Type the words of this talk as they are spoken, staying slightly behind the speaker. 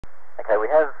Okay, we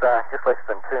have just less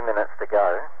than 2 minutes to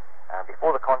go.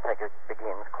 Before the contact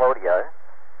begins, Claudio,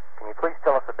 can you please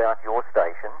tell us about your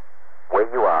station, where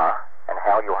you are, and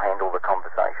how you'll handle the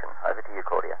conversation? Over to you,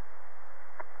 Claudio.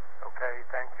 Okay,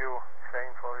 thank you,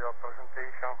 Shane, for your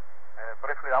presentation.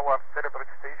 Briefly, our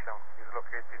telebridge station is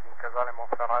located in Casale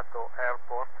Monferrato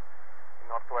Airport, in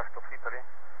northwest of Italy,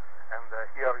 and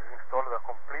here is installed a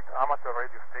complete amateur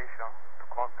radio station to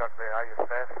contact the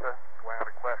ISS when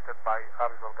requested by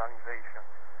ARISS organization.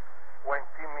 When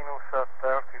T-minus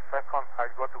 30 seconds, I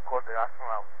go to call the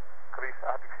astronaut Chris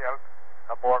Hadfield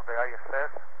aboard the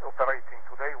ISS, operating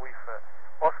today with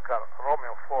Oscar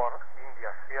Romeo 4, India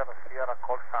Sierra Sierra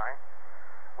call sign.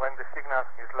 When the signal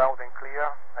is loud and clear,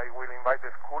 I will invite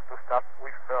the school to start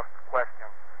with first question.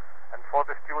 And for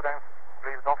the students,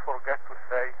 please don't forget to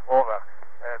say over.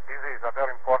 This is a very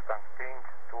important thing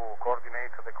to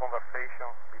coordinate the conversation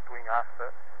between us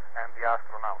and the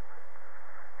astronaut.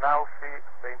 Now see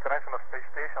the International Space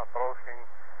Station approaching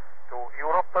to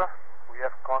Europe. We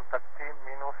have contact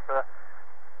T-minus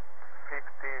 50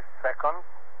 seconds,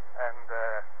 and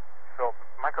so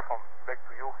microphone back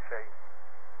to you, Shane.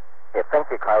 Yeah, thank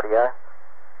you, Claudio.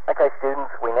 Okay,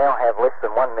 students, we now have less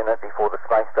than 1 minute before the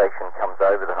space station comes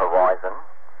over the horizon.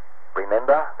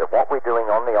 Remember that what we're doing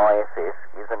on the ISS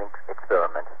is an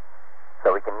experiment,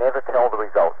 so we can never tell the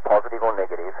results, positive or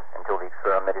negative, until the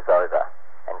experiment is over.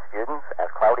 And students,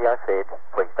 as Claudio said,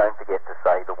 please don't forget to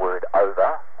say the word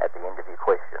over at the end of your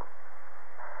question.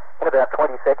 In about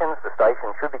 20 seconds, the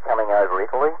station should be coming over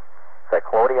Italy. So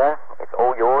Claudio, it's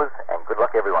all yours, and good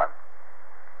luck everyone.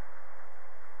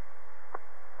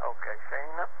 Okay,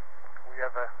 Shane, we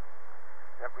have the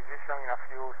acquisition in a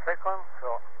few seconds,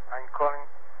 so I'm calling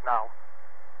now.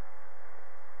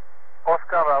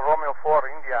 Oscar Romeo 4,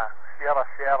 India Sierra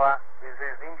Sierra, this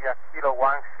is India Kilo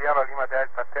 1 Sierra Lima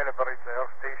Delta Telebridge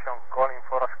Earth Station calling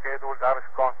for a scheduled ARISS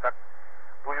contact.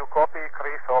 Do you copy,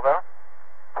 Chris? Over.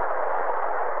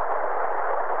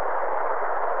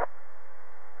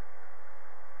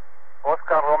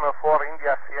 Oscar Romeo 4,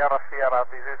 India Sierra Sierra,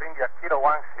 this is India Kilo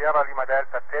 1 Sierra Lima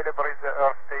Delta Telebridge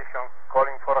Earth Station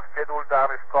calling for a scheduled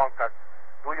ARISS contact.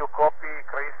 Do you copy,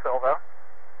 Chris? Over.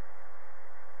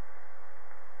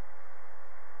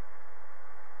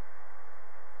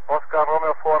 Oscar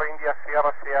Romeo 4, India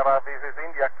Sierra Sierra, this is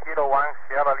India Kilo 1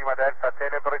 Sierra Lima Delta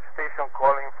Telebridge Station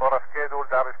calling for a scheduled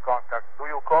ARISS contact. Do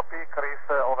you copy, Chris?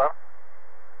 Over.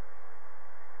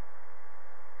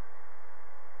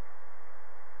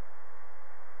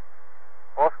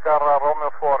 Oscar Romeo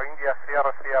 4, India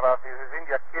Sierra Sierra, this is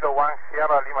India Kilo 1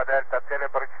 Sierra Lima Delta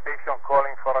Telebridge Station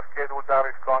calling for a scheduled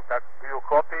ARISS contact. Do you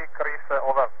copy, Chris?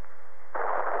 Over.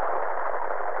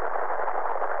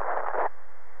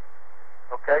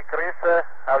 Okay, Chris,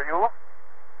 are you?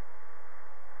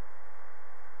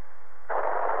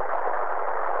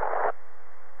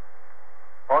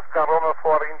 Oscar Romeo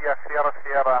 4, India Sierra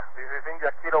Sierra, this is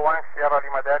India Kilo 1 Sierra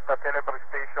Lima Delta Telebridge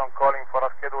Station calling for a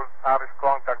scheduled ARISS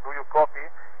contact. Do you copy,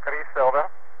 Chris? Over.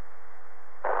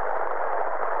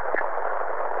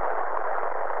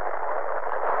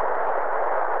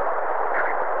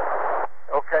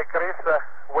 Okay, Chris,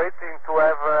 waiting to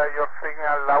have your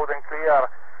signal loud and clear.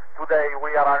 Today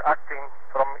we are acting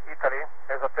from Italy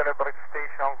as a telebridge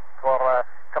station for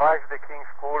Christ the King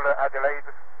School, Adelaide,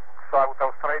 South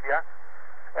Australia.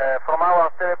 From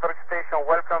our telebridge station,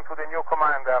 welcome to the new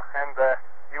commander. And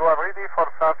you are ready for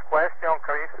first question,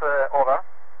 Chris? Over.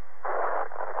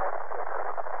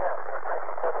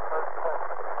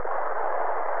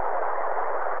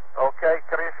 Okay,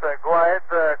 Chris, go ahead,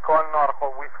 Connor,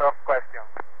 with first question.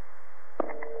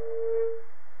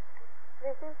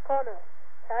 This is Connor.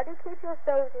 How do you keep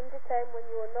yourselves entertained when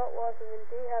you are not working, and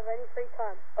do you have any free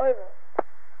time? Over.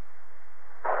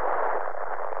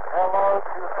 Hello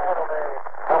to Adelaide.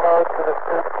 Hello to the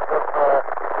students of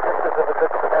Sisters of the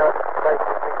Good Samaritan Space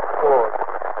School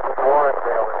in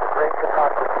Warradale. It's great to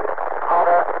talk with you.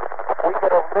 Connor, we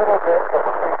get a little bit of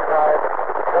free time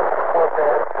just before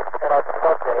bed and on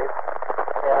Sundays,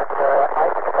 and I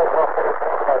can take off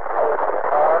anything by playing the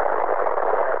guitar and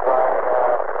by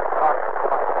talking to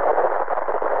my family.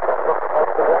 Looking out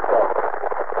the window.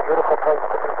 It's a beautiful place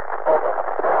to be. Over.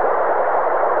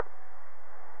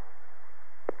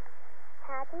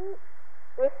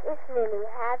 This is Lily.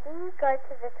 How do you go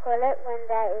to the toilet when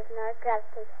there is no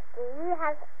gravity? Do you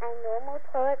have a normal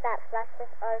toilet that flushes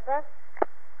over?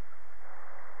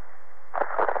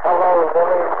 Hello,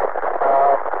 Lily.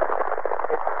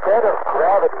 Instead of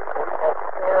gravity, we have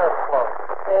airflow.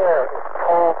 Air is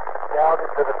pulled down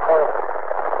into the toilet.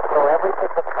 So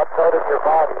everything that comes out of your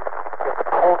body is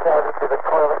pulled down into the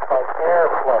toilet by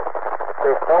airflow.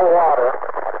 There's no water.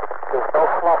 There's no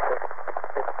flushing.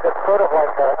 It's just sort of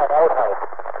like an outhouse,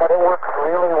 but it works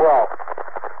really well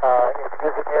in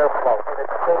using airflow, and it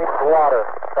saves water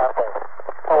that way.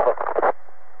 Over.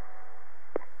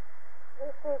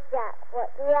 This is Jack.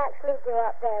 What do you actually do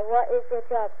up there? What is your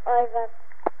job? Over.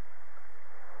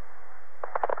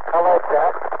 Hello,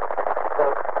 Jack. The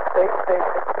space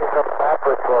station is a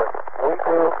laboratory. We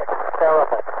do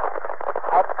experiments,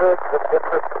 hundreds of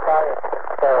different science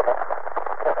experiments.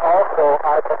 And also,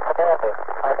 I'm the commander.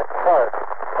 I'm in charge.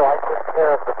 So I take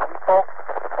care of the people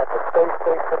and the space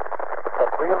station. But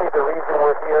really the reason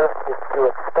we're here is to do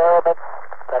experiments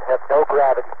that have no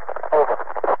gravity. Over.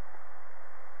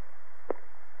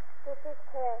 This is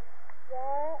Claire.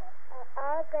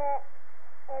 Are there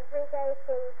everyday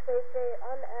things we do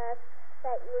on Earth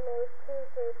that you need to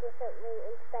do differently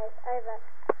in space? Over.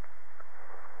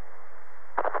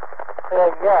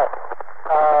 Yes.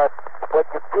 When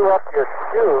you do up your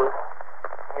shoes,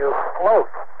 you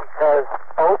float because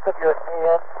both of your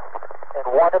hands and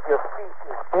one of your feet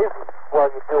is busy while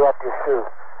you do up your shoes.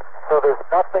 So there's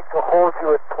nothing to hold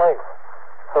you in place.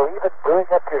 So even doing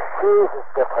up your shoes is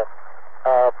different.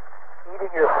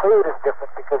 Eating your food is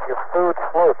different because your food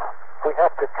floats. We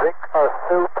have to drink our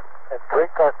soup and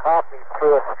drink our coffee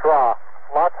through a straw.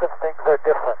 Lots of things are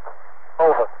different.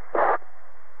 Over.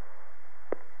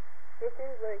 This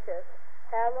is Lucas.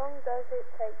 How long does it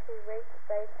take to reach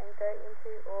space and go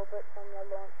into orbit from the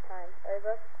launch time?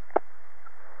 Over.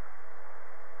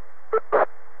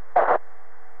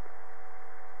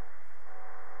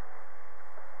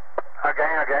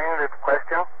 Again, the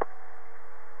question.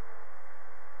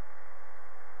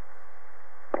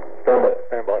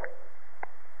 Stand by.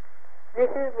 This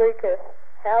is Lucas.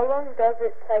 How long does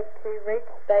it take to reach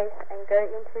space and go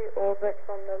into orbit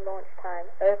from the launch time?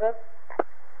 Over.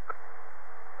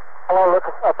 Hello,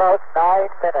 Lucas. About 9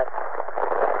 minutes.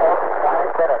 Only 9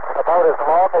 minutes. About as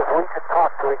long as we can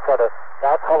talk to each other.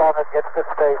 That's how long it gets to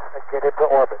space and get into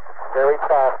orbit. It's very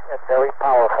fast and very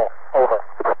powerful. Over.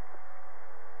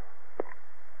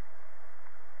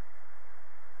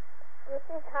 This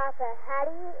is Harper. How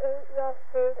do you eat your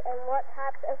food and what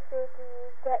types of food do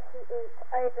you get to eat?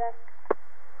 Over.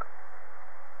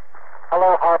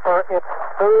 Hello, Harper. It's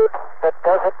food that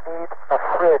doesn't need a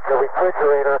fridge, a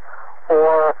refrigerator,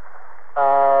 or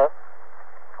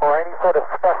any sort of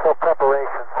special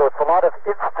preparation. So it's a lot of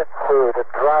instant food and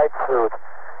dried food.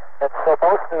 And so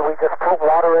mostly we just put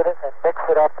water in it and mix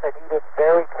it up and eat it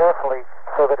very carefully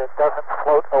so that it doesn't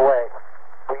float away.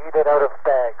 We eat it out of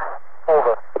bags.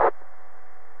 Over.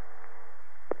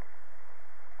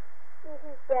 This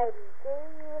is Jody. Do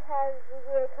you have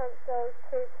video consoles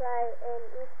to play, and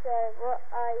if so, what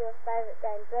are your favorite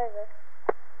games? Over.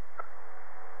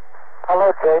 Hello,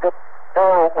 Jaden.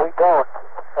 No, we don't.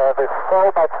 There's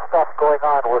so much stuff going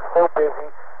on. We're so busy.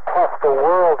 Plus, the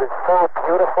world is so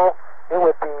beautiful. It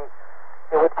would be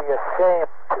a shame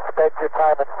to spend your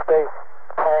time in space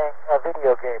playing a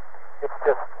video game. It's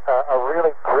just a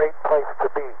really great place to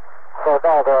be. So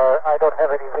no, I don't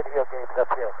have any video games up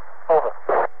here. Over.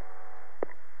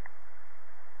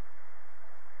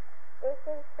 This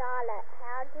is Charlotte.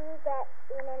 How do you get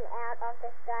in and out of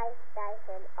the space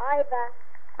station? Over.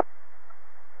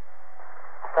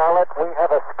 Charlotte, we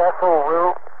have a special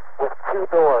room with 2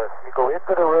 doors. You go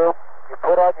into the room, you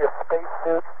put on your space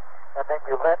suit, and then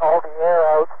you let all the air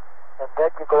out, and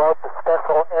then you go out the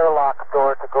special airlock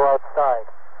door to go outside.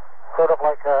 Sort of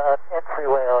like an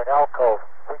entryway or an alcove.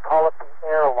 We call it the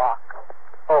airlock.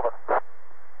 Over.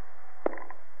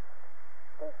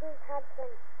 This is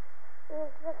Hudson. Is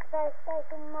the space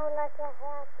station more like a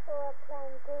house or a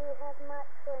plane? Do you have much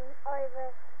room?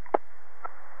 Over.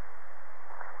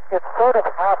 It's sort of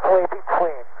halfway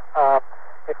between.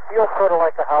 It feels sort of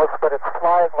like a house, but it's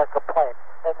flying like a plane.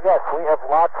 And yes, we have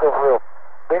lots of room,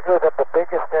 bigger than the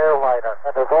biggest airliner,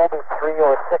 and there's only 3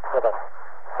 or 6 of us.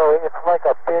 So it's like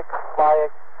a big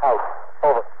flying house.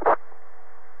 Over.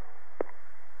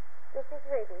 This is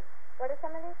Ruby. What are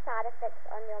some of the side effects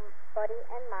on your body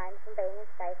and mind from being in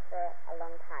space for a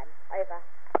long time? Over.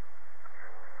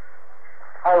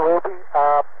 Hi, Ruby.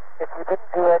 If you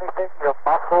didn't do anything, your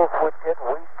muscles would get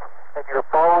weak and your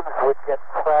bones would get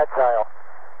fragile.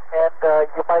 And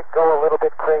you might go a little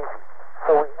bit crazy.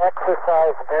 So we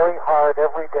exercise very hard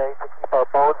every day to keep our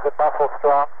bones and muscles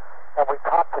strong. And we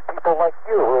talk to people like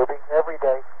you, Ruby, every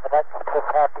day, and that keeps us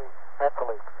happy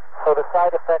mentally. So the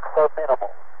side effects are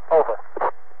minimal. Over.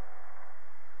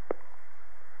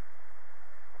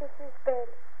 This is Ben.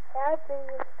 How do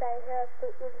you stay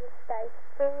healthy in the space?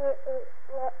 Do you eat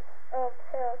lots of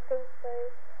healthy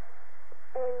food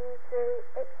and do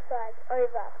exercise?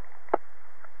 Over.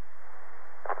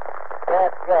 Dan,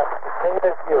 yes, the same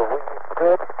as you. We eat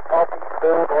good, healthy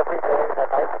food every day, a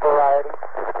nice variety,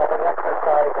 and we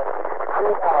exercise at least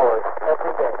 2 hours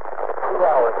every day. 2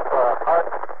 hours for our heart,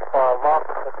 for our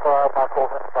lungs, and for our muscles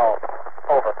and bones.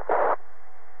 Over.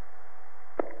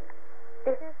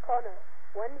 This is Connor.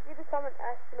 When did you become an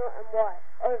astronaut and why?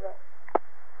 Over.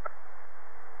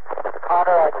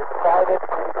 Connor, I decided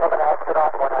to become an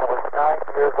astronaut when I was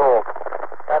 9 years old.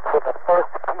 That's when the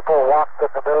first people walked on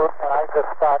the moon, and I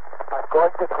just thought, I'm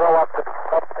going to grow up to be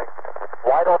something.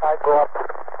 Why don't I grow up to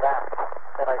be that?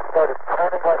 And I started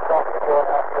turning myself into an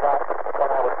astronaut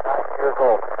when I was 9 years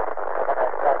old. And I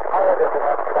got hired as an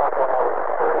astronaut when I was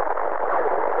 32.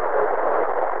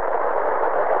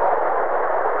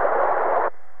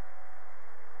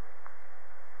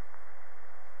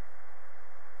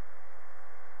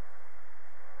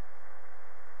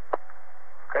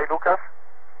 Okay, Lucas?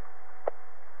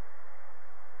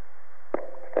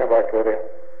 Stand by, Claudia.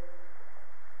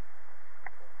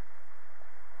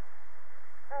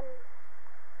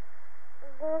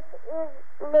 This is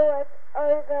Lewis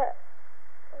over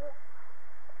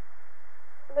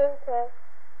Lucas.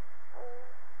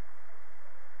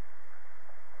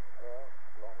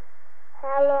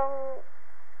 How long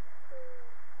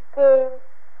do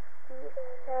you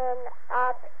turn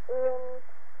up in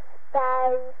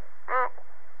space at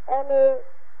any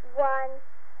one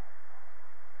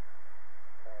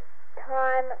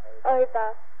time over?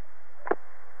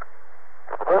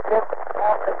 Lucas,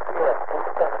 half a year. We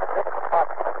spent 6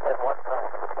 months at one time.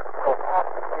 So half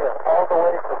a year, all the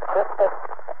way from Christmas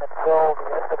until the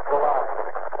end of July.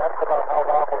 That's about how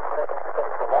long we spent in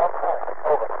space. A long time.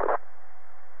 Over.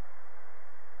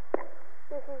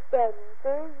 This is Jaden.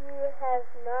 Do you have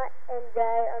night and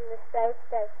day on the space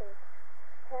station?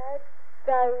 How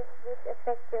does this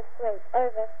affect your sleep?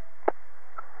 Over.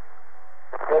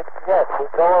 Yes, we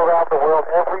go around the world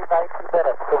every 90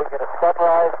 minutes, so we get a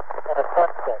sunrise and a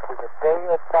sunset. We get day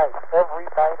and night every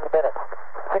 90 minutes.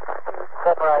 16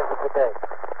 sunrises a day.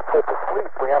 So to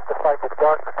sleep, we have to find a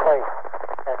dark place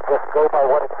and just go by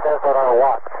what it says on our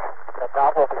watch, and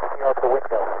not what we see out the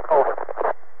window. Over.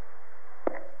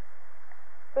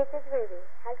 This is Ruby.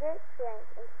 Has your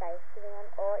experience in space given an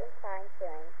awe-inspiring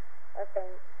feeling of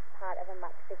being part of a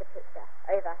much bigger picture?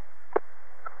 Over.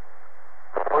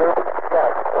 Ruby,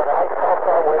 yes, but I felt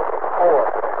that way before.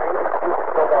 Maybe you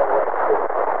feel that way too.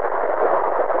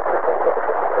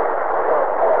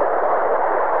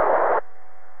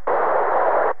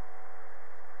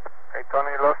 Okay,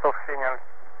 Tony, loss of signal.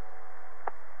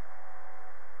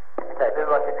 Okay,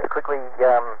 everyone can just quickly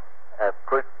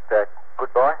group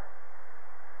goodbye.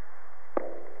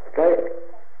 Okay.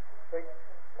 Thank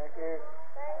you.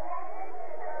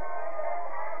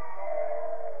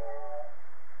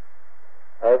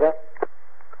 Over.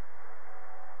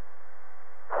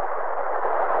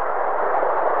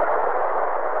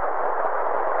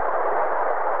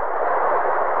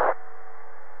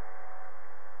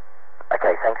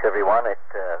 Okay, thanks everyone. It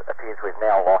appears we've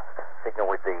now lost signal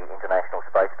with the International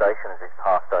Space Station as it's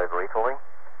passed over Italy.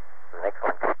 The next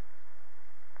one.